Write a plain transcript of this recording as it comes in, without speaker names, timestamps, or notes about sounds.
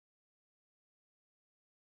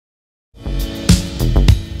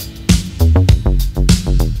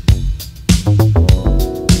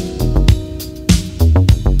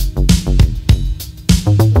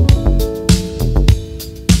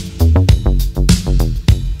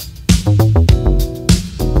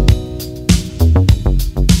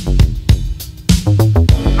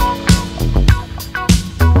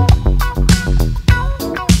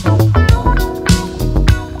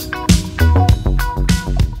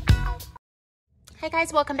Hi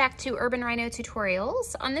guys, welcome back to Urban Rhino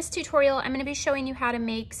Tutorials. On this tutorial, I'm going to be showing you how to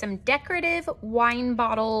make some decorative wine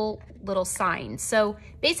bottle little signs. So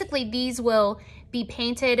basically these will be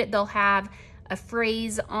painted, they'll have a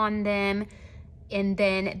phrase on them, and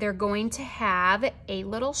then they're going to have a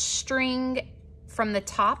little string from the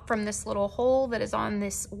top, from this little hole that is on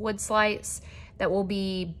this wood slice, that will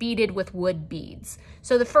be beaded with wood beads.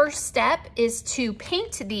 So the first step is to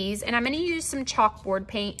paint these, and I'm going to use some chalkboard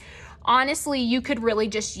paint. Honestly, you could really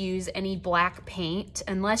just use any black paint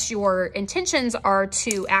unless your intentions are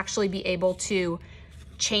to actually be able to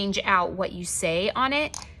change out what you say on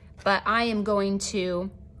it. But I am going to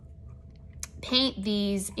paint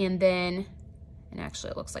these and actually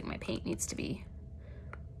it looks like my paint needs to be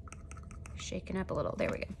shaken up a little. There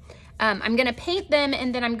we go. I'm gonna paint them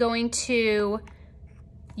and then I'm going to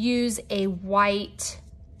use a white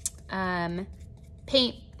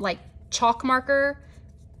paint, like chalk marker,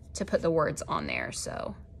 to put the words on there.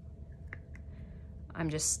 So I'm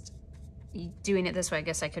just doing it this way. I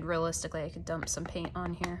guess I could dump some paint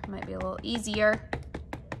on here. Might be a little easier.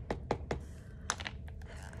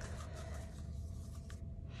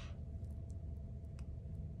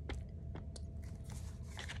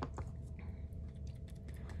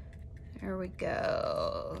 There we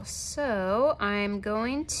go. So I'm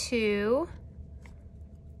going to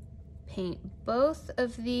paint both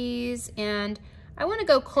of these, and I want to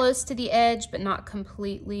go close to the edge, but not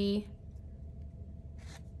completely.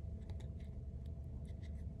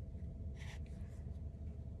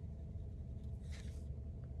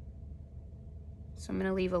 So I'm going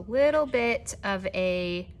to leave a little bit of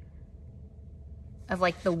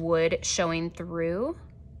like the wood showing through.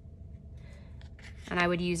 And I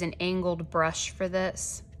would use an angled brush for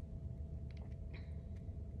this.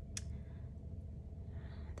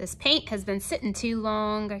 This paint has been sitting too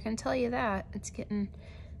long, I can tell you that. It's getting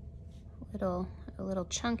a little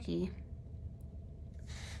chunky.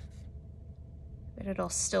 But it'll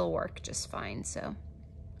still work just fine, so.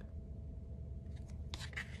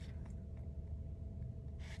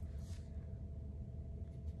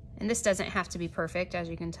 And this doesn't have to be perfect, as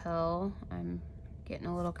you can tell. I'm getting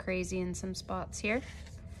a little crazy in some spots here.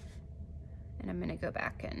 And I'm gonna go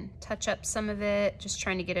back and touch up some of it, just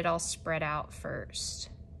trying to get it all spread out first.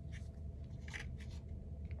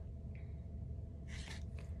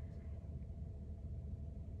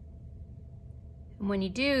 And when you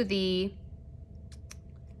do the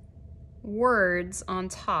words on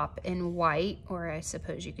top in white, or I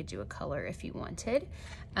suppose you could do a color if you wanted.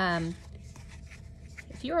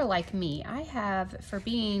 If you are like me, I have, for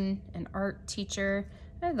being an art teacher,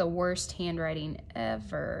 I have the worst handwriting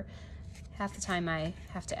ever. Half the time I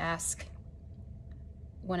have to ask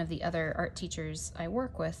one of the other art teachers I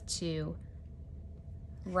work with to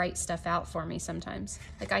write stuff out for me sometimes.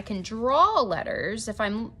 Like, I can draw letters. If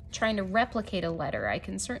I'm trying to replicate a letter, I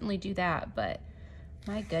can certainly do that, but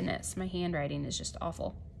my goodness, my handwriting is just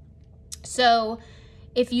awful. So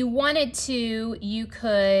if you wanted to, you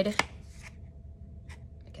could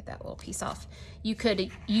get that little piece off. You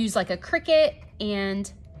could use like a Cricut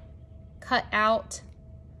and cut out,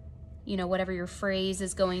 you know, whatever your phrase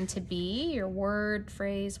is going to be, your word,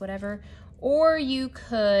 phrase, whatever. Or you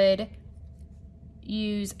could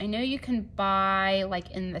use, I know you can buy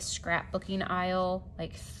like in the scrapbooking aisle,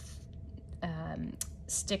 like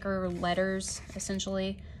sticker letters,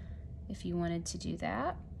 essentially, if you wanted to do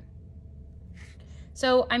that.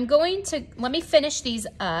 So I'm going to, let me finish these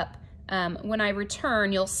up. When I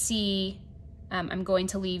return, you'll see I'm going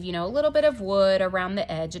to leave, you know, a little bit of wood around the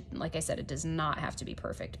edge. Like I said, it does not have to be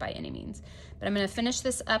perfect by any means. But I'm going to finish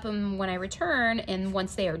this up, and when I return, and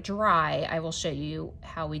once they are dry, I will show you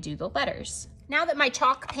how we do the letters. Now that my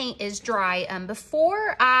chalk paint is dry,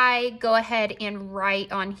 before I go ahead and write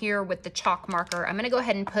on here with the chalk marker, I'm going to go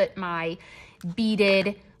ahead and put my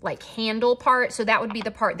beaded like handle part. So that would be the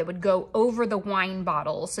part that would go over the wine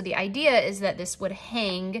bottle. So the idea is that this would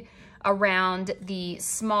hang around the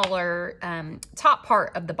smaller top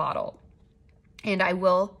part of the bottle. And I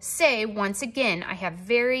will say, once again, I have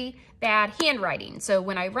very bad handwriting. So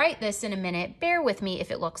when I write this in a minute, bear with me if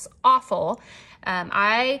it looks awful.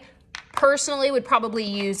 I personally would probably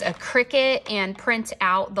use a Cricut and print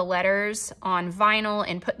out the letters on vinyl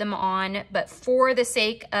and put them on, but for the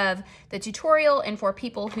sake of the tutorial and for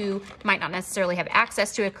people who might not necessarily have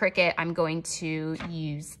access to a Cricut, I'm going to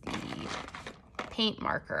use the paint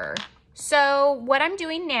marker. So what I'm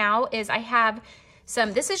doing now is I have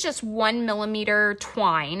this is just 1 millimeter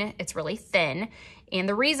twine. It's really thin. And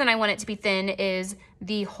the reason I want it to be thin is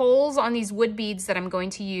the holes on these wood beads that I'm going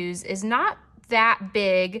to use is not that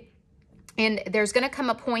big And there's gonna come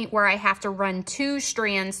a point where I have to run 2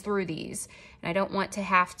 strands through these. And I don't want to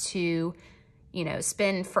have to, you know,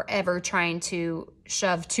 spend forever trying to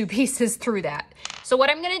shove 2 pieces through that. So what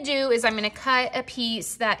I'm gonna do is I'm gonna cut a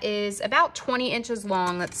piece that is about 20 inches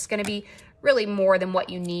long. That's gonna be really more than what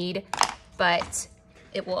you need, but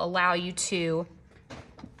it will allow you to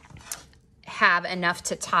have enough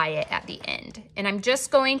to tie it at the end. And I'm just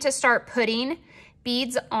going to start putting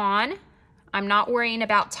beads on. I'm not worrying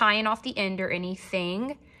about tying off the end or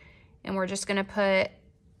anything. And we're just gonna put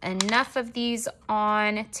enough of these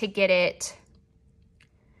on to get it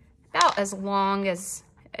about as long as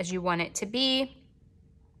you want it to be.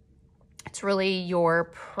 It's really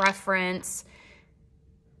your preference.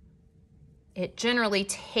 It generally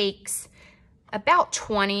takes about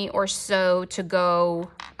 20 or so to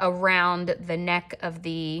go around the neck of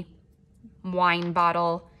the wine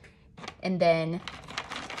bottle, and then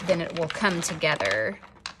it will come together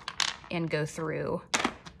and go through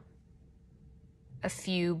a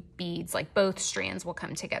few beads, like both strands will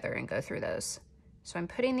come together and go through those. So I'm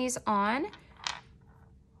putting these on.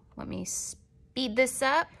 Let me speed this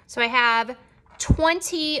up. So I have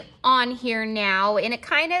 20 on here now, and it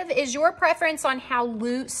kind of is your preference on how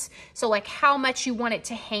loose, so like how much you want it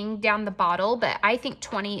to hang down the bottle, but I think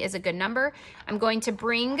 20 is a good number. I'm going to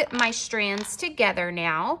bring my strands together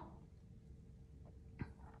now.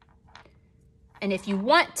 And if you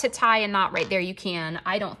want to tie a knot right there, you can.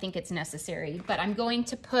 I don't think it's necessary, but I'm going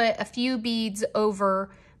to put a few beads over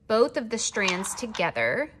both of the strands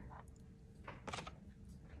together.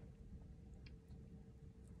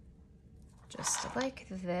 Just like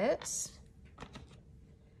this.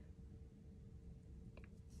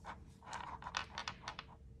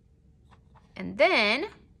 And then,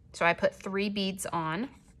 so I put 3 beads on.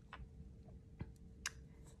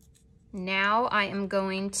 Now I am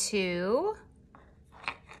going to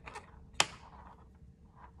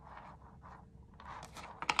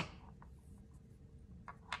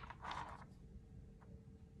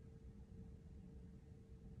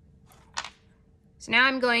So now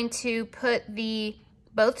I'm going to put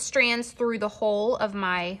both strands through the hole of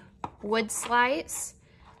my wood slice.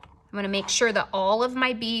 I'm gonna make sure that all of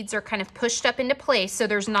my beads are kind of pushed up into place so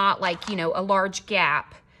there's not like, you know, a large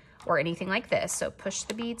gap or anything like this. So push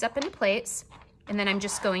the beads up into place. And then I'm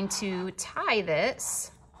just going to tie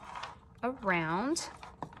this around.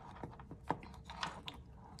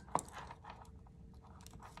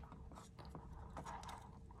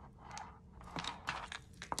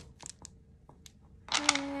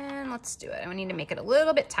 Let's do it. I need to make it a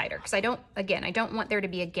little bit tighter because I don't want there to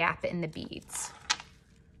be a gap in the beads.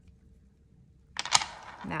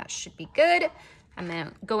 That should be good. I'm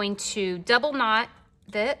then going to double knot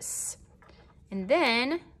this, and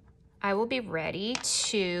then I will be ready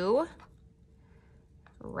to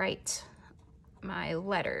write my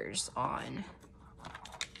letters on.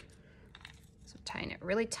 So tying it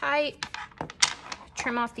really tight,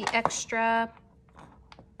 trim off the extra.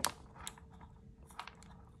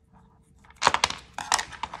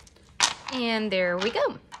 And there we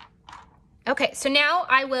go. Okay, so now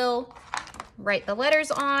I will write the letters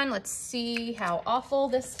on. Let's see how awful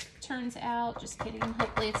this turns out. Just kidding,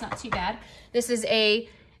 hopefully it's not too bad. This is a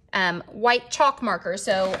white chalk marker,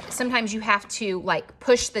 so sometimes you have to like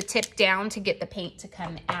push the tip down to get the paint to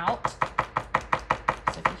come out.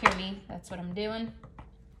 So if you hear me, that's what I'm doing.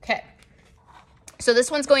 Okay, so this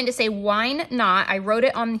one's going to say wine knot. I wrote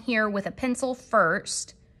it on here with a pencil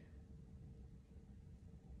first.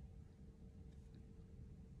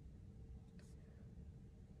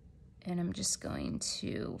 And I'm just going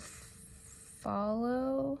to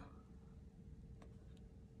follow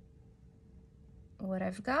what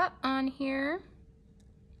I've got on here.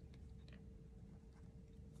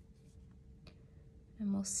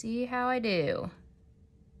 And we'll see how I do.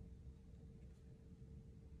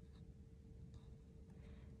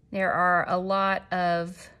 There are a lot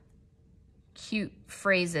of cute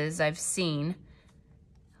phrases I've seen.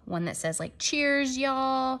 One that says like, cheers,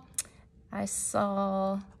 y'all. I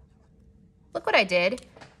saw... Look what I did.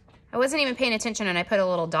 I wasn't even paying attention and I put a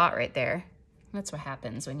little dot right there. That's what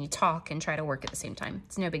happens when you talk and try to work at the same time.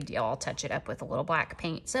 It's no big deal. I'll touch it up with a little black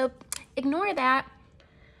paint. So ignore that.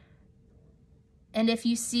 And if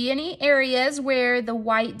you see any areas where the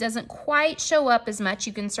white doesn't quite show up as much,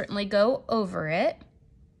 you can certainly go over it.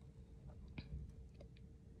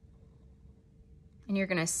 And you're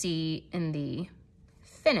gonna see in the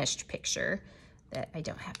finished picture that I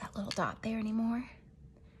don't have that little dot there anymore.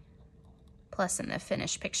 Plus in the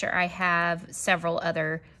finished picture, I have several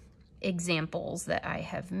other examples that I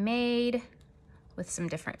have made with some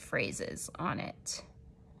different phrases on it.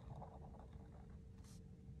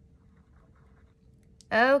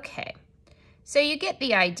 Okay, so you get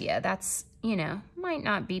the idea. That's, you know, might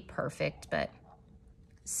not be perfect, but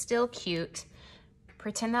still cute.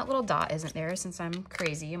 Pretend that little dot isn't there since I'm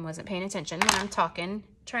crazy and wasn't paying attention when I'm talking,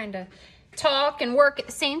 trying to talk and work at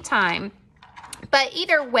the same time. But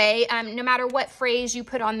either way, no matter what phrase you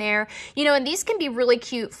put on there, you know, and these can be really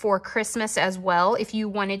cute for Christmas as well. If you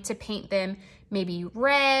wanted to paint them maybe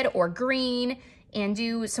red or green and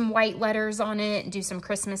do some white letters on it and do some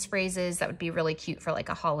Christmas phrases, that would be really cute for like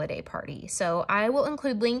a holiday party. So I will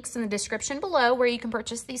include links in the description below where you can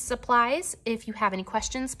purchase these supplies. If you have any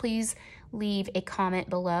questions, please leave a comment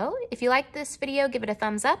below. If you like this video, give it a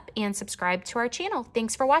thumbs up and subscribe to our channel.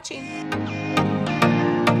 Thanks for watching.